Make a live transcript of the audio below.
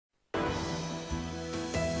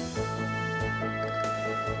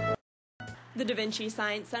The Da Vinci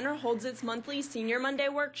Science Center holds its monthly Senior Monday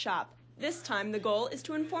workshop. This time the goal is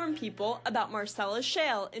to inform people about Marcellus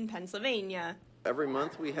Shale in Pennsylvania. Every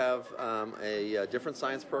month we have a different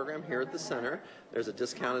science program here at the center. There's a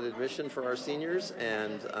discounted admission for our seniors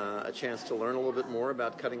and a chance to learn a little bit more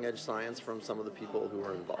about cutting-edge science from some of the people who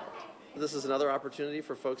are involved. This is another opportunity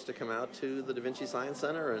for folks to come out to the Da Vinci Science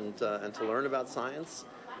Center and to learn about science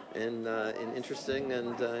in interesting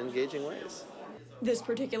and engaging ways. This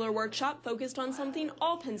particular workshop focused on something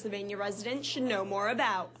all Pennsylvania residents should know more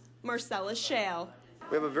about: Marcellus Shale.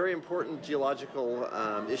 We have a very important geological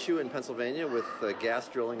issue in Pennsylvania with gas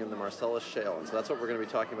drilling in the Marcellus Shale, and so that's what we're going to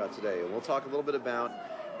be talking about today. And we'll talk a little bit about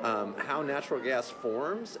how natural gas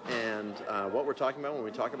forms and what we're talking about when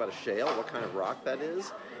we talk about a shale, what kind of rock that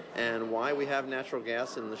is, and why we have natural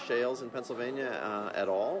gas in the shales in Pennsylvania at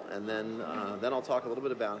all. And then I'll talk a little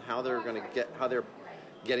bit about how they're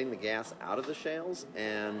getting the gas out of the shales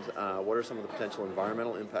and what are some of the potential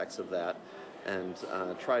environmental impacts of that, and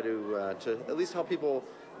try to at least help people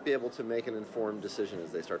be able to make an informed decision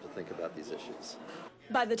as they start to think about these issues.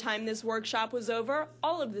 By the time this workshop was over,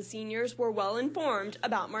 all of the seniors were well informed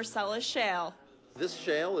about Marcellus Shale. This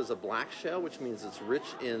shale is a black shale, which means it's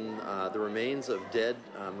rich in the remains of dead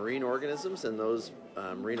marine organisms, and those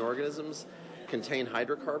marine organisms contain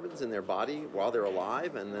hydrocarbons in their body while they're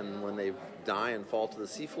alive, and then when they die and fall to the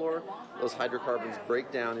seafloor, those hydrocarbons break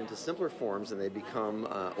down into simpler forms and they become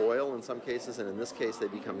oil in some cases, and in this case they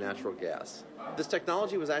become natural gas. This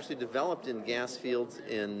technology was actually developed in gas fields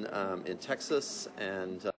in Texas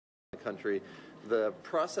and the country. The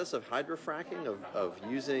process of hydrofracking, of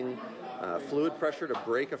using fluid pressure to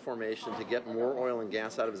break a formation to get more oil and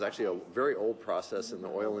gas out of, is actually a very old process in the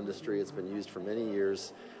oil industry. It's been used for many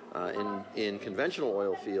years in conventional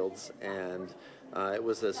oil fields, and it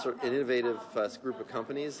was an innovative group of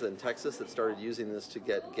companies in Texas that started using this to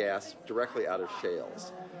get gas directly out of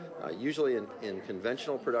shales. Usually in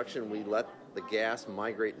conventional production, we let the gas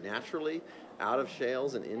migrate naturally out of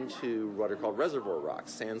shales and into what are called reservoir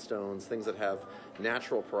rocks, sandstones, things that have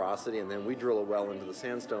natural porosity, and then we drill a well into the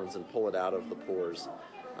sandstones and pull it out of the pores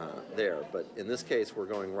there. But in this case, we're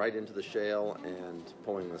going right into the shale and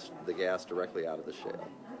pulling the gas directly out of the shale.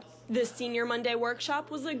 This Senior Monday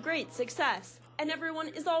workshop was a great success, and everyone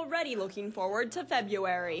is already looking forward to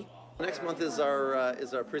February. Next month is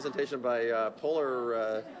our presentation by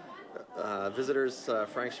polar visitors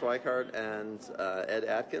Frank Schweikart and Ed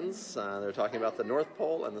Atkins. They're talking about the North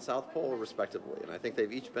Pole and the South Pole respectively, and I think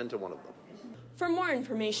they've each been to one of them. For more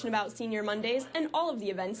information about Senior Mondays and all of the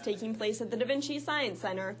events taking place at the Da Vinci Science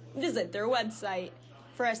Center, visit their website.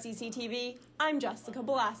 For SCC TV, I'm Jessica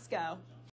Belasco.